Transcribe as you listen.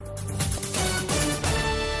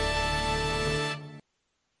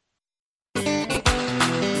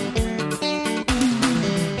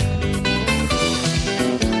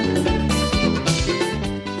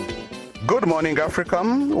morning, Africa.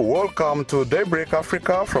 Welcome to Daybreak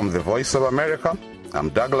Africa from the Voice of America. I'm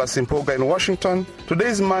Douglas Impuga in Washington. Today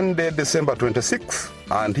is Monday, December 26th,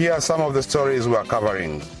 and here are some of the stories we are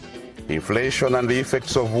covering. Inflation and the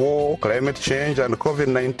effects of war, climate change, and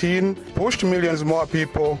COVID-19 pushed millions more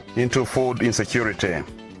people into food insecurity.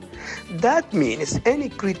 That means any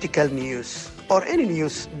critical news or any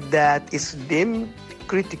news that is deemed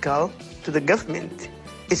critical to the government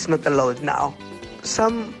is not allowed now.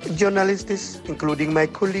 Some journalists, including my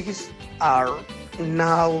colleagues, are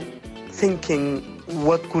now thinking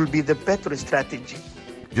what could be the better strategy.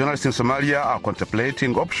 Journalists in Somalia are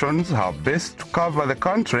contemplating options how best to cover the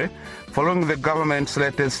country following the government's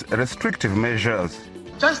latest restrictive measures.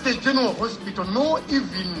 Just the general hospital, no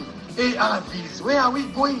even ARVs. Where are we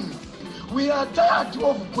going? We are tired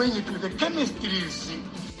of going to the chemistries.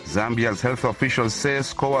 Zambia's health officials say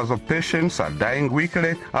scores of patients are dying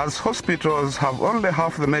weekly as hospitals have only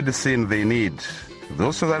half the medicine they need.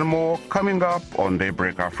 Those and more coming up on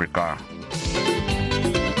Daybreak Africa.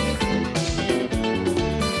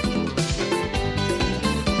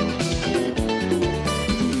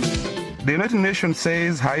 The United Nations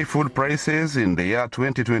says high food prices in the year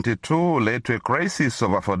 2022 led to a crisis of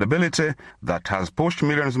affordability that has pushed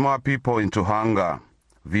millions more people into hunger.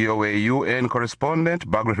 VOA UN correspondent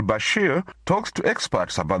Bagrit Bashir talks to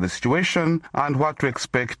experts about the situation and what to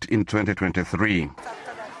expect in 2023.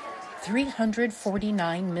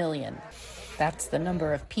 349 million. That's the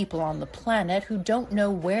number of people on the planet who don't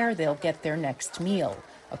know where they'll get their next meal,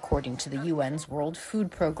 according to the UN's World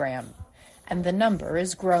Food Programme. And the number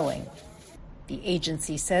is growing. The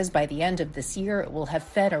agency says by the end of this year it will have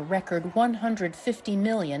fed a record 150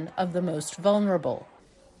 million of the most vulnerable.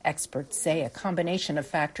 Experts say a combination of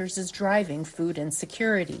factors is driving food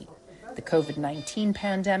insecurity. The COVID-19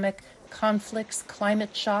 pandemic, conflicts,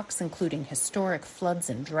 climate shocks, including historic floods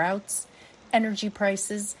and droughts, energy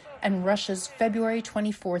prices, and Russia's February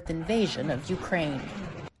 24th invasion of Ukraine.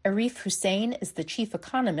 Arif Hussein is the chief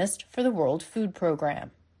economist for the World Food Programme.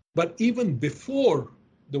 But even before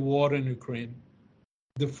the war in Ukraine,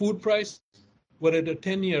 the food price were at a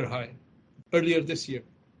 10-year high earlier this year.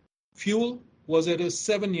 Fuel was at a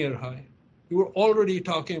 7-year high. We were already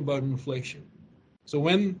talking about inflation. So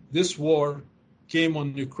when this war came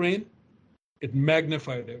on Ukraine, it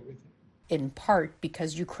magnified everything. In part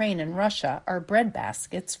because Ukraine and Russia are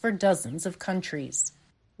breadbaskets for dozens of countries.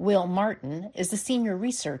 Will Martin is a senior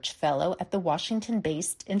research fellow at the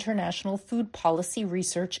Washington-based International Food Policy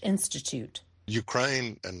Research Institute.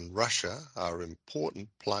 Ukraine and Russia are important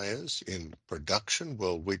players in production,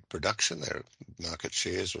 world wheat production. Their market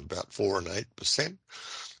shares of about 4 and 8%,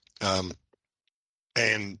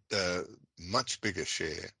 and much bigger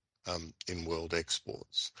share in world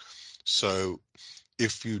exports. So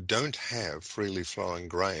if you don't have freely flowing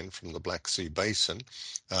grain from the Black Sea Basin,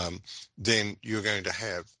 then you're going to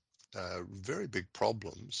have very big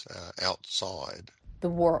problems outside. The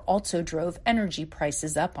war also drove energy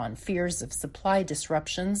prices up on fears of supply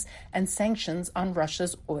disruptions and sanctions on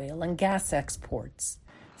Russia's oil and gas exports.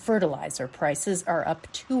 Fertilizer prices are up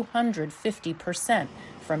 250%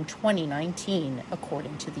 from 2019,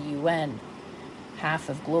 according to the UN. Half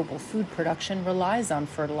of global food production relies on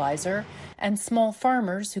fertilizer, and small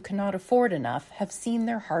farmers who cannot afford enough have seen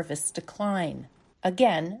their harvests decline.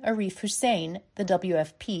 Again, Arif Hussein, the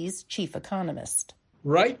WFP's chief economist.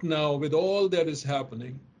 Right now, with all that is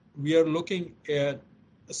happening, we are looking at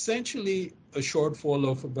essentially a shortfall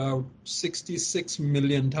of about 66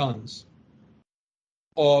 million tons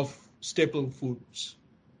of staple foods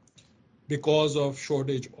because of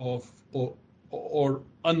shortage of or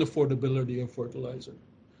unaffordability of fertilizer.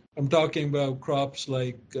 I'm talking about crops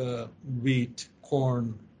like wheat,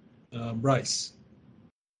 corn, rice.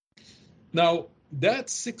 Now, that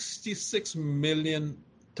 66 million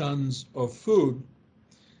tons of food,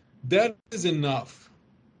 that is enough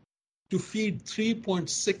to feed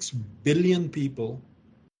 3.6 billion people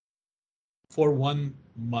for 1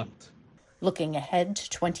 month. Looking ahead to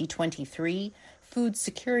 2023, food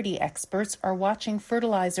security experts are watching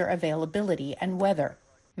fertilizer availability and weather.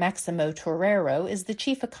 Maximo Torero is the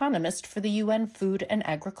chief economist for the UN Food and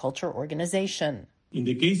Agriculture Organization. In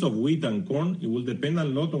the case of wheat and corn, it will depend a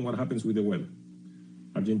lot on what happens with the weather.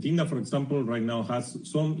 Argentina, for example, right now has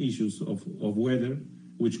some issues of weather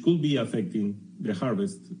which could be affecting the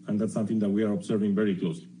harvest, and that's something that we are observing very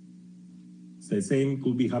closely. The same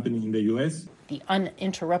could be happening in the U.S. The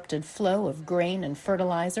uninterrupted flow of grain and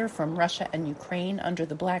fertilizer from Russia and Ukraine under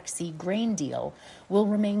the Black Sea grain deal will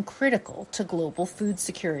remain critical to global food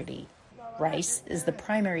security. Rice is the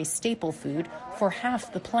primary staple food for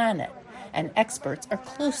half the planet, and experts are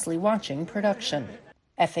closely watching production.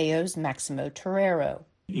 FAO's Maximo Torero.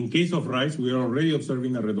 In case of rice, we are already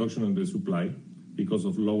observing a reduction in the supply because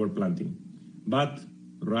of lower planting. But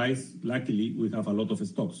rice, luckily, we have a lot of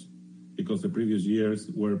stocks because the previous years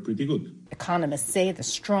were pretty good. Economists say the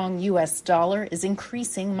strong U.S. dollar is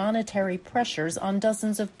increasing monetary pressures on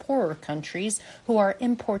dozens of poorer countries who are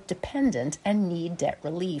import-dependent and need debt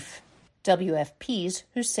relief. WFP's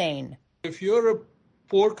Hussein. If you're a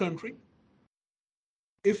poor country,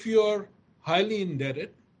 if you're highly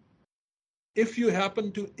indebted, if you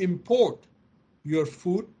happen to import your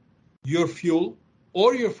food, your fuel,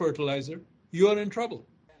 or your fertilizer, you are in trouble.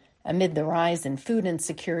 Amid the rise in food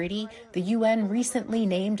insecurity, the UN recently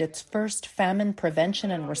named its first famine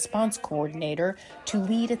prevention and response coordinator to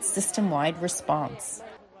lead its system-wide response.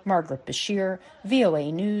 Margaret Bashir,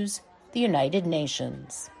 VOA News, the United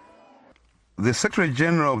Nations. The Secretary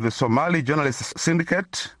General of the Somali Journalists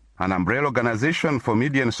Syndicate, an umbrella organization for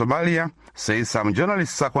media in Somalia, says some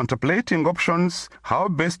journalists are contemplating options how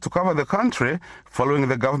best to cover the country following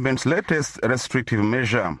the government's latest restrictive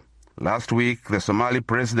measure. Last week, the Somali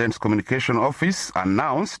President's Communication Office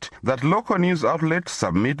announced that local news outlets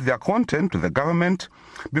submit their content to the government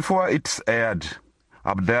before it's aired.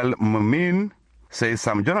 Abdel Mumin says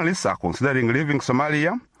some journalists are considering leaving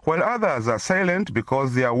Somalia, while others are silent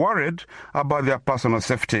because they are worried about their personal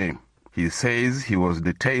safety. He says he was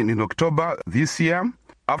detained in October this year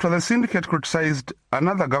after the syndicate criticized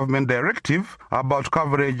another government directive about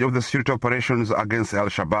coverage of the security operations against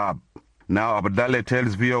Al-Shabaab. Now Abdallah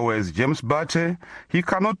tells VOA's James Bate he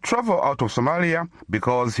cannot travel out of Somalia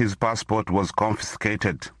because his passport was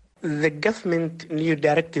confiscated. The government new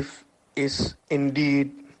directive is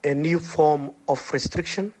indeed a new form of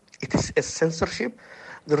restriction. It is a censorship.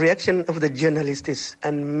 The reaction of the journalists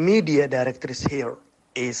and media directors here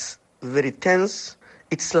is very tense.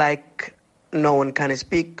 It's like no one can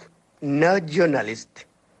speak. No journalist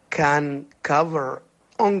can cover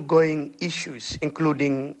ongoing issues,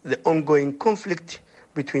 including the ongoing conflict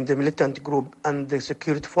between the militant group and the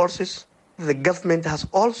security forces. The government has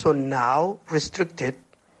also now restricted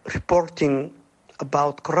reporting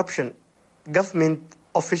about corruption, government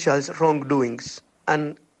officials' wrongdoings,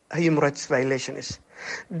 and human rights violations.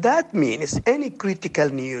 That means any critical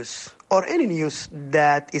news or any news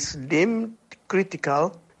that is deemed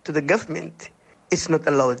critical to the government is not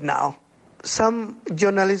allowed now. Some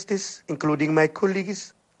journalists, including my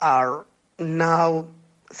colleagues, are now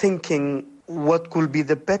thinking what could be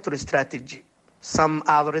the better strategy. Some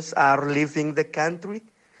others are leaving the country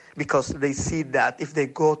because they see that if they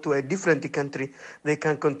go to a different country, they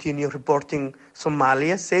can continue reporting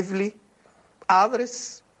Somalia safely.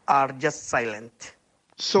 Others are just silent.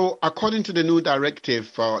 So according to the new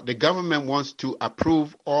directive, the government wants to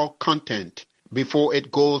approve all content before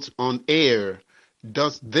it goes on air.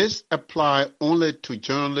 Does this apply only to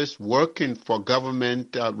journalists working for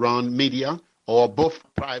government-run media or both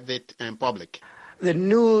private and public? The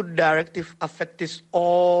new directive affects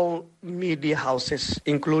all media houses,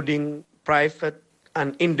 including private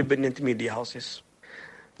and independent media houses.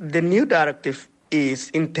 The new directive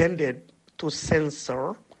is intended to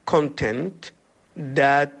censor content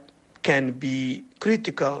that can be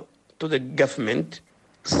critical to the government.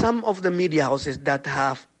 Some of the media houses that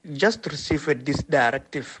have just received this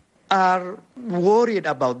directive are worried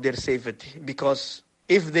about their safety because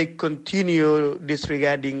if they continue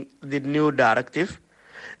disregarding the new directive,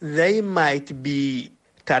 they might be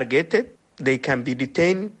targeted, they can be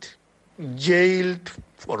detained, jailed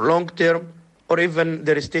for long term, or even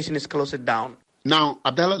their station is closed down. Now,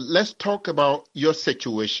 Abdallah, let's talk about your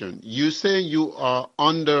situation. You say you are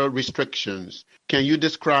under restrictions. Can you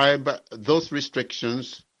describe those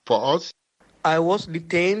restrictions for us? I was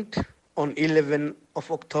detained on 11th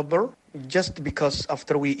of October just because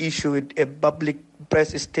after we issued a public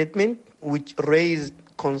press statement which raised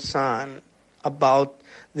concern about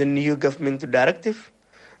the new government directive,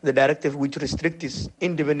 the directive which restricts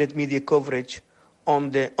independent media coverage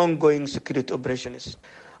on the ongoing security operations.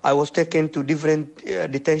 I was taken to different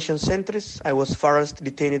detention centers. I was first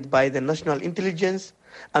detained by the National Intelligence,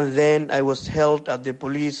 and then I was held at the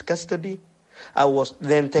police custody. I was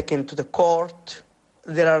then taken to the court.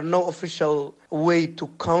 There are no official way to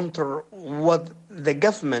counter what the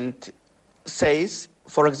government says.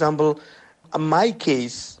 For example, in my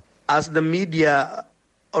case, as the media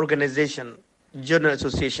organization, Journal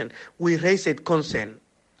Association, we raised concern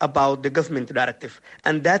about the government directive,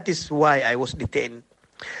 and that is why I was detained.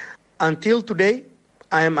 Until today,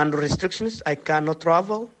 I am under restrictions. I cannot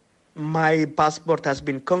travel. My passport has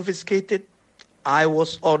been confiscated. I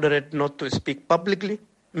was ordered not to speak publicly,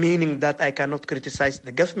 meaning that I cannot criticize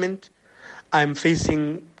the government. I'm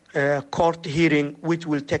facing court hearing, which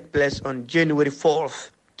will take place on January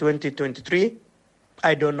 4th, 2023.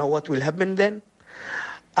 I don't know what will happen then.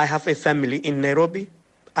 I have a family in Nairobi.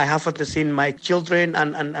 I haven't seen my children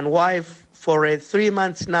and wife for 3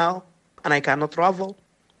 months now, and I cannot travel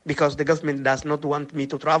because the government does not want me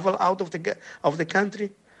to travel out of the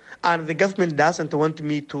country, and the government doesn't want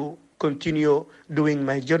me to continue doing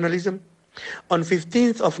my journalism. On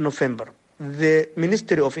 15th of November, the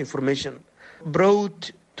Ministry of Information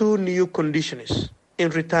brought 2 new conditions in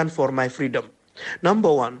return for my freedom.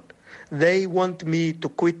 Number one, they want me to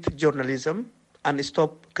quit journalism and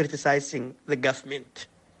stop criticizing the government.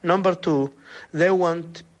 Number two, they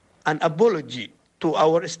want an apology to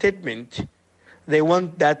our statement. They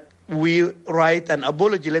want that we write an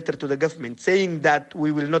apology letter to the government saying that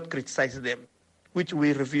we will not criticize them, which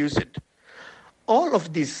we refused. All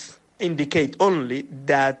of this indicate only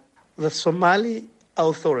that the Somali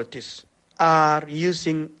authorities are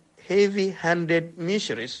using heavy-handed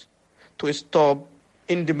measures to stop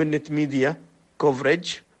independent media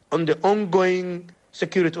coverage on the ongoing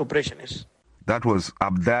security operations. That was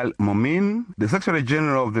Abdal Momin, the Secretary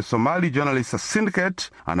General of the Somali Journalists Syndicate,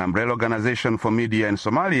 an umbrella organization for media in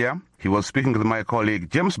Somalia. He was speaking with my colleague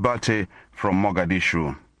James Bate from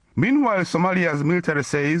Mogadishu. Meanwhile, Somalia's military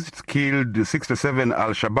says it killed 67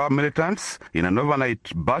 Al-Shabaab militants in an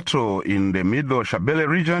overnight battle in the Middle Shabelle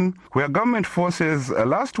region, where government forces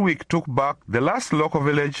last week took back the last local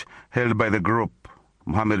village held by the group.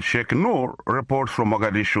 Mohammed Sheikh Noor reports from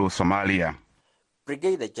Mogadishu, Somalia.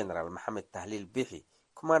 Brigadier General Mohammed Tahlil Bihi,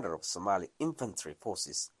 commander of Somali Infantry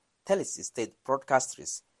Forces, tells state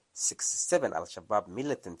broadcasters 67 Al-Shabaab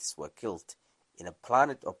militants were killed in a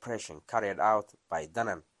planned operation carried out by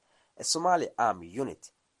Danan, a Somali army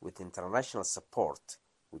unit with international support,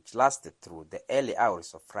 which lasted through the early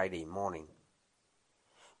hours of Friday morning.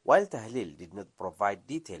 While Tahlil did not provide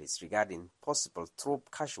details regarding possible troop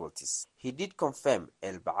casualties, he did confirm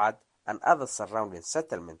El Baad and other surrounding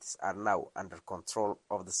settlements are now under control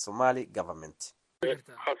of the Somali government.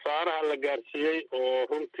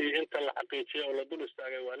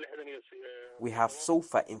 We have so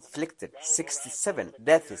far inflicted 67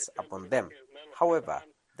 deaths upon them. However,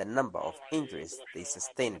 the number of injuries they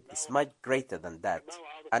sustained is much greater than that,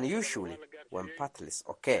 and usually when battles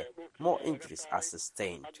occur, more injuries are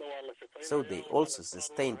sustained. So they also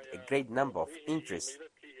sustained a great number of injuries.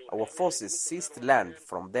 Our forces seized land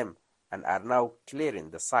from them and are now clearing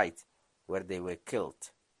the site where they were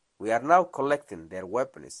killed. We are now collecting their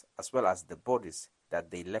weapons as well as the bodies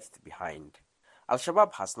that they left behind.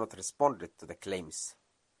 Al-Shabaab has not responded to the claims.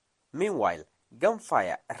 Meanwhile,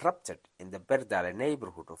 gunfire erupted in the Berdale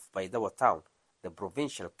neighborhood of Baidawa town, the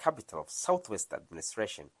provincial capital of Southwest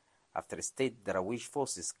Administration, after state Darawish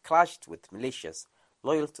forces clashed with militias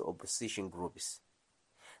loyal to opposition groups.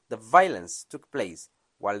 The violence took place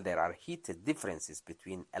while there are heated differences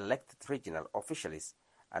between elected regional officials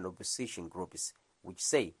and opposition groups, which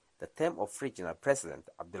say the term of regional president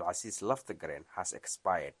Abdulaziz Laftagaren has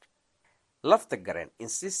expired. Laftagaren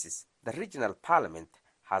insists the regional parliament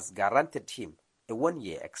has guaranteed him a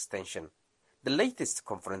 1-year extension. The latest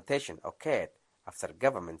confrontation occurred after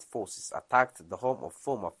government forces attacked the home of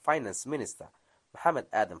former finance minister Mohamed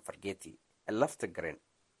Adam Fargeti, a Laftagaren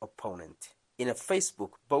opponent. In a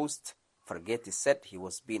Facebook post, Fargeti said he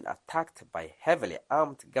was being attacked by heavily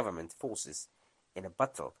armed government forces in a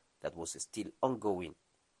battle that was still ongoing.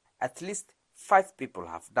 At least 5 people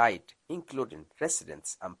have died, including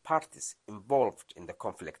residents and parties involved in the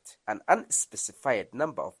conflict. An unspecified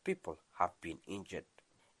number of people have been injured.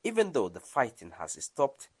 Even though the fighting has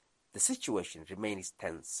stopped, the situation remains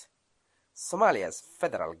tense. Somalia's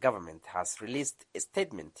federal government has released a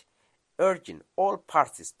statement urging all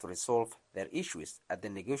parties to resolve their issues at the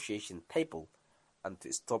negotiation table and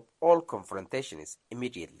to stop all confrontations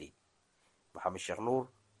immediately. Mohammed Sheikh Noor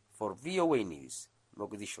for VOA News,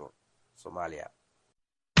 Mogadishu, Somalia.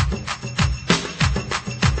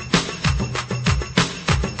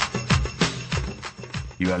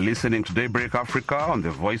 You are listening to Daybreak Africa on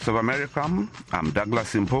the Voice of America. I'm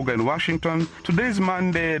Douglas Impoga in Washington. Today is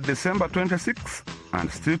Monday, December 26th,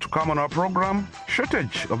 and still to come on our program,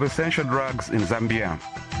 shortage of essential drugs in Zambia.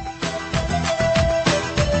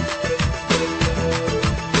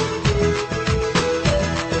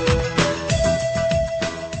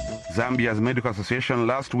 Zambia's Medical Association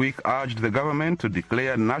last week urged the government to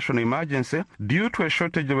declare national emergency due to a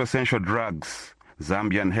shortage of essential drugs.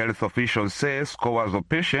 Zambian health officials say scores of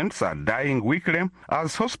patients are dying weekly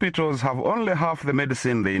as hospitals have only half the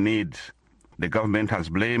medicine they need. The government has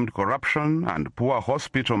blamed corruption and poor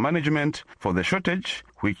hospital management for the shortage,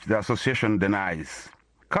 which the association denies.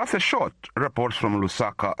 Kathy Short reports from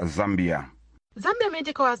Lusaka, Zambia. Zambia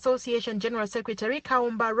Medical Association General Secretary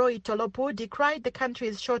Kaumba Roy Tolopu decried the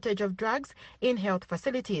country's shortage of drugs in health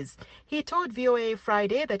facilities. He told VOA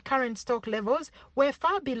Friday that current stock levels were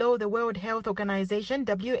far below the World Health Organization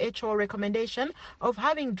WHO recommendation of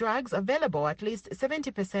having drugs available at least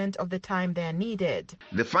 70% of the time they are needed.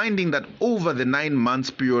 The finding that over the 9 months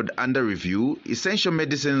period under review, essential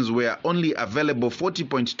medicines were only available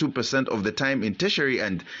 40.2% of the time in tertiary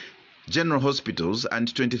and general hospitals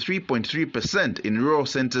and 23.3% in rural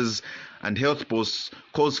centers and health posts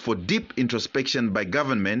calls for deep introspection by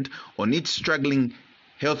government on its struggling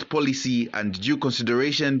health policy and due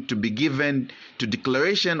consideration to be given to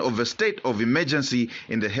declaration of a state of emergency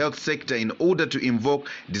in the health sector in order to invoke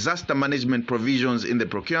disaster management provisions in the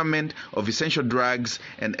procurement of essential drugs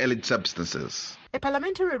and allied substances. A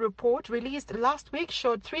parliamentary report released last week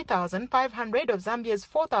showed 3,500 of Zambia's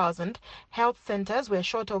 4,000 health centers were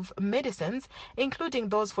short of medicines, including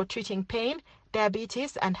those for treating pain,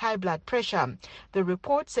 diabetes and high blood pressure. The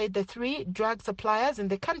report said the 3 drug suppliers in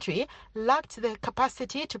the country lacked the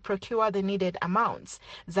capacity to procure the needed amounts.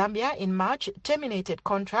 Zambia in March terminated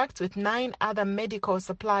contracts with 9 other medical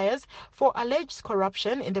suppliers for alleged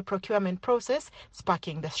corruption in the procurement process,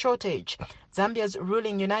 sparking the shortage. Zambia's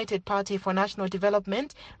ruling United Party for National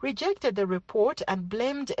Development rejected the report and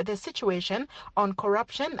blamed the situation on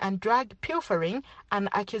corruption and drug pilfering, an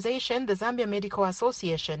accusation the Zambia Medical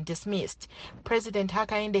Association dismissed. President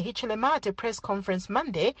Hakainde Hichilema at a press conference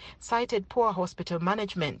Monday cited poor hospital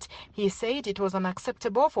management. He said it was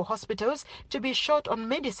unacceptable for hospitals to be short on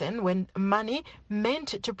medicine when money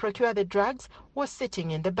meant to procure the drugs was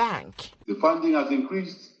sitting in the bank. The funding has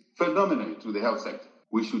increased phenomenally to the health sector.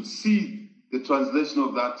 We should see the translation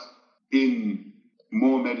of that in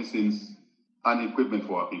more medicines and equipment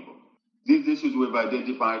for our people. These issues we've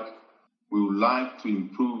identified. We would like to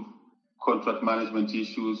improve contract management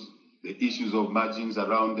issues, the issues of margins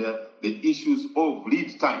around there, the issues of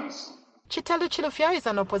lead times. Chitalo Chilufya is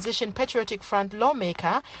an opposition Patriotic Front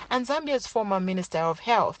lawmaker and Zambia's former Minister of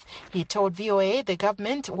Health. He told VOA the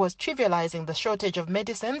government was trivializing the shortage of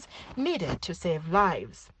medicines needed to save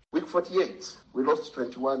lives. Week 48, we lost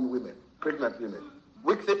 21 women, pregnant women.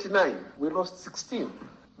 Week 39, we lost 16.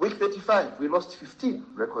 Week 35, we lost 15.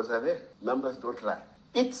 Records are there. Numbers don't lie.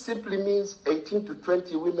 It simply means 18 to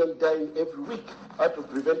 20 women dying every week out of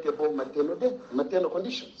preventable maternal death, maternal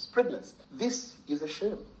conditions, pregnancy. This is a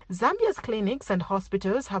shame. Zambia's clinics and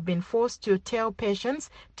hospitals have been forced to tell patients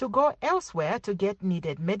to go elsewhere to get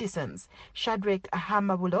needed medicines. Shadrach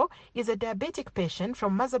Ahamabulo is a diabetic patient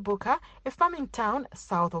from Mazabuka, a farming town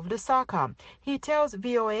south of Lusaka. He tells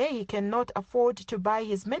VOA he cannot afford to buy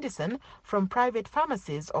his medicine from private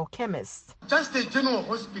pharmacies or chemists. Just a general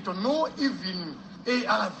hospital, no even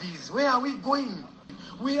ARVs. Where are we going?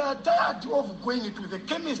 We are tired of going to the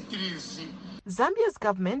chemistries. Zambia's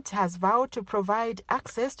government has vowed to provide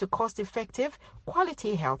access to cost-effective,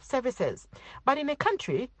 quality health services. But in a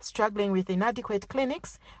country struggling with inadequate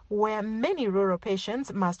clinics, where many rural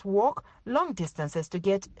patients must walk long distances to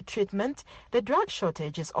get treatment, the drug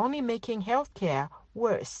shortage is only making healthcare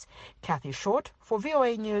worse. Kathy Short for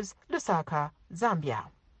VOA News, Lusaka, Zambia.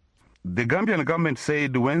 The Gambian government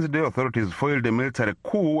said Wednesday authorities foiled a military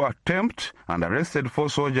coup attempt and arrested 4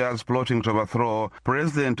 soldiers plotting to overthrow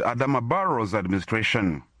President Adama Barrow's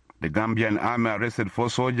administration. The Gambian army arrested 4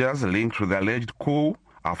 soldiers linked to the alleged coup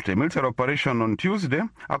after a military operation on Tuesday,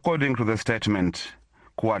 according to the statement.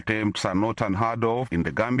 Coup attempts are not unheard of in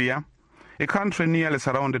the Gambia, a country nearly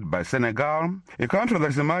surrounded by Senegal, a country that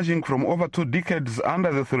is emerging from over 2 decades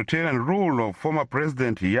under the authoritarian rule of former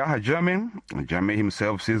President Yahya Jammeh. Jammeh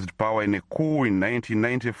himself seized power in a coup in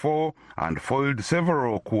 1994 and foiled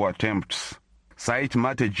several coup attempts. Said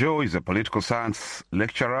Mate Joe is a political science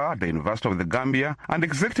lecturer at the University of the Gambia and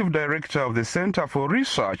executive director of the Center for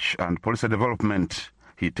Research and Policy Development.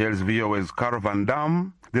 He tells VOA's Caravan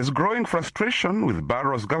Dam there's growing frustration with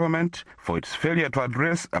Barrow's government for its failure to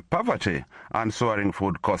address poverty and soaring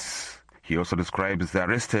food costs. He also describes the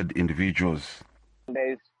arrested individuals.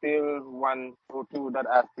 There is still 1 or 2 that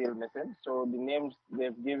are still missing. So the names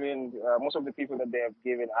they've given, most of the people that they have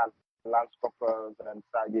given are lance corporals and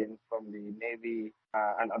sergeants from the Navy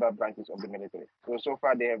and other branches of the military. So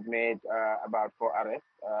far they have made about 4 arrests,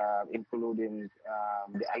 including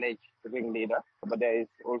the alleged ringleader. But there is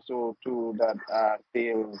also 2 that are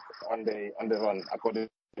still on the run, according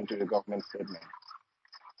to the government statement.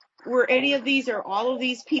 Were any of these or all of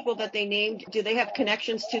these people that they named, do they have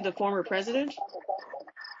connections to the former president?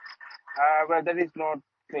 Well, that is not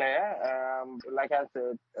clear. Like I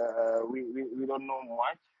said, we don't know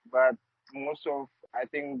much, but most of, I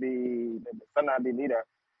think the Sana, the leader,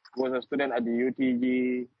 was a student at the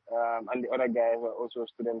UTG, and the other guys were also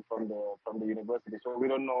students from the university. So we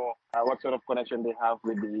don't know what sort of connection they have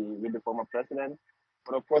with the former president.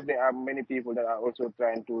 But of course, there are many people that are also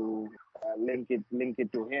trying to link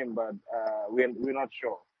it to him, but we're not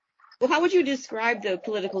sure. Well, how would you describe the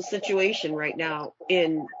political situation right now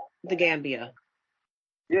in the Gambia?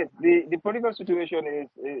 Yes, the political situation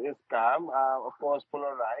is calm. Of course,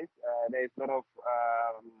 polarized. There is a lot of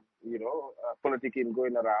politicking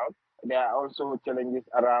going around. There are also challenges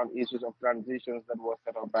around issues of transitions that was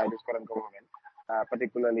set up by this current government,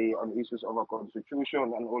 particularly on issues of a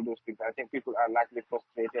constitution and all those things. I think people are likely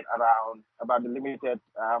frustrated about the limited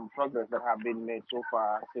progress that have been made so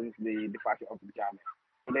far since the departure of the Jammeh.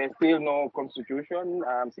 There's still no constitution,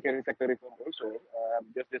 security sector reform also.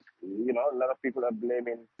 A lot of people are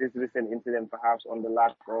blaming this recent incident perhaps on the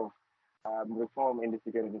lack of reform in the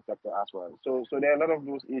security sector as well. So there are a lot of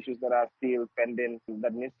those issues that are still pending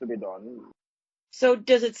that needs to be done. So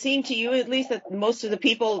does it seem to you at least that most of the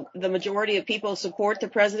people, the majority of people support the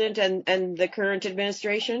president and the current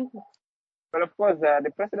administration? Well, of course,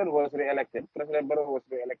 the president was re-elected. President Barrow was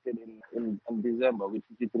re-elected in December with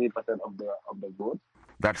 53% of the vote.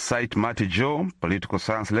 That's Said Mati Joe, political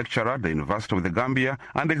science lecturer at the University of the Gambia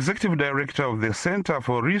and executive director of the Center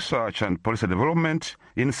for Research and Policy Development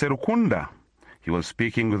in Serukunda. He was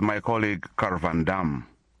speaking with my colleague Karvan Dam.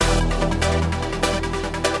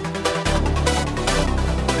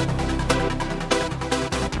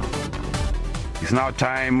 It's now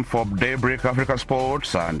time for Daybreak Africa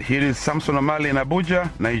Sports, and here is Samson Omali in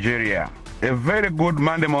Abuja, Nigeria. A very good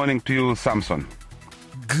Monday morning to you, Samson.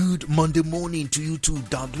 Good Monday morning to you too,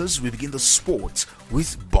 Douglas. We begin the sports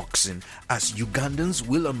with boxing, as Ugandans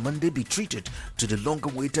will on Monday be treated to the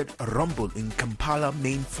long-awaited Rumble in Kampala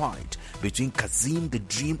main fight between Kazim the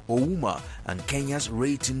Dream Ouma and Kenya's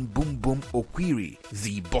Rating Boom Boom Okwiri.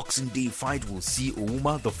 The Boxing Day fight will see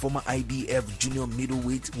Ouma, the former IBF junior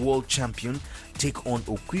middleweight world champion, take on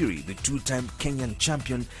Okwiri, the two-time Kenyan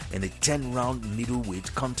champion, in a 10-round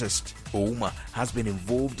middleweight contest. Ouma has been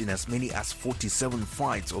involved in as many as 47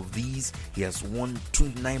 fights. Of these, he has won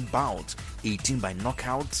 29 bouts, 18 by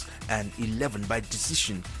knockouts and 11 by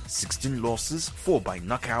decision, 16 losses, 4 by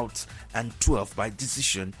knockouts and 12 by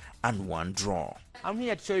decision and 1 draw. I'm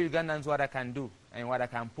here to show Ugandans what I can do and what I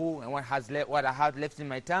can pull and what I have left in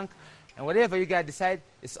my tank, and whatever you guys decide,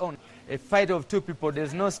 it's on. A fight of two people,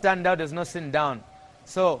 there's no stand out, there's no sitting down.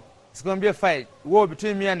 So it's going to be a fight, war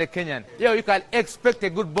between me and the Kenyan. Yeah, you can expect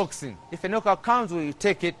a good boxing. If a knockout comes, we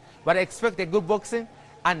take it, but expect a good boxing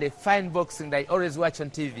and a fine boxing that I always watch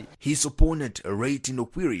on TV. His opponent, Rating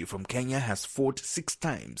Okwiri from Kenya, has fought 6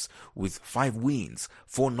 times with 5 wins,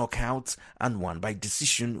 4 knockouts and 1 by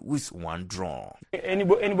decision with 1 draw. Any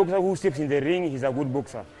boxer who steps in the ring, he's a good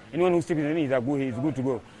boxer. Anyone who steps in the ring, he's good to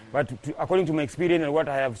go. But according to my experience and what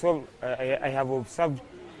I have observed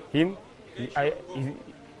him,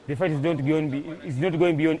 the fight is not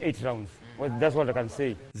going beyond 8 rounds. Well, that's what I can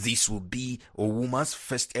say. This will be Ouma's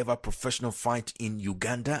first ever professional fight in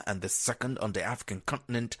Uganda and the second on the African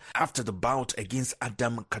continent after the bout against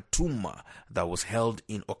Adam Katuma that was held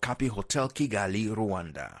in Okapi Hotel, Kigali,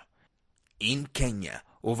 Rwanda. In Kenya,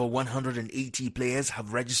 over 180 players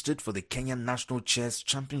have registered for the Kenyan National Chess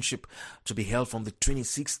Championship to be held from the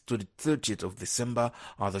 26th to the 30th of December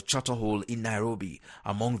at the Charter Hall in Nairobi.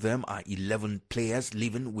 Among them are 11 players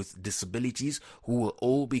living with disabilities who will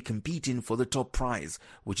all be competing for the top prize,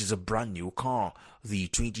 which is a brand new car. The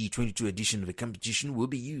 2022 edition of the competition will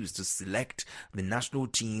be used to select the national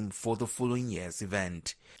team for the following year's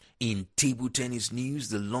event. In table tennis news,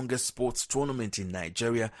 the longest sports tournament in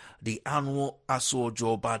Nigeria, the annual Aso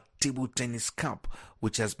Ojoba Table Tennis Cup,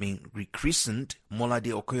 which has been rechristened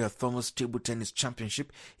Molade Okoya Thomas Table Tennis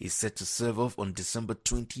Championship, is set to serve off on December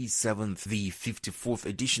 27th. The 54th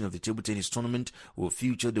edition of the table tennis tournament will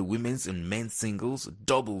feature the women's and men's singles,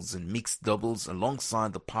 doubles and mixed doubles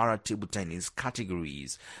alongside the para table tennis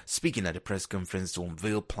categories. Speaking at a press conference to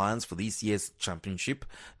unveil plans for this year's championship,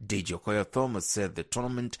 Deji Okoya Thomas said the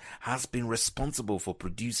tournament has been responsible for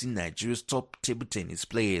producing Nigeria's top table tennis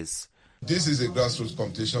players. This is a grassroots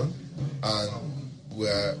competition, and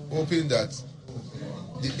we're hoping that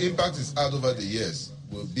the impact it's had over the years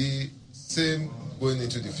will be same going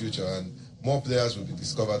into the future, and more players will be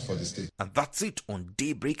discovered for the state. And that's it on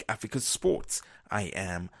Daybreak Africa Sports. I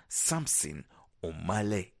am Samson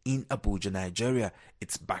Omale in Abuja, Nigeria.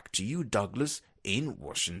 It's back to you, Douglas, in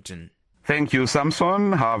Washington. Thank you,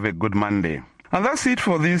 Samson. Have a good Monday. And that's it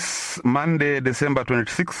for this Monday, December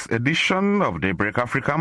 26th edition of Daybreak Africa.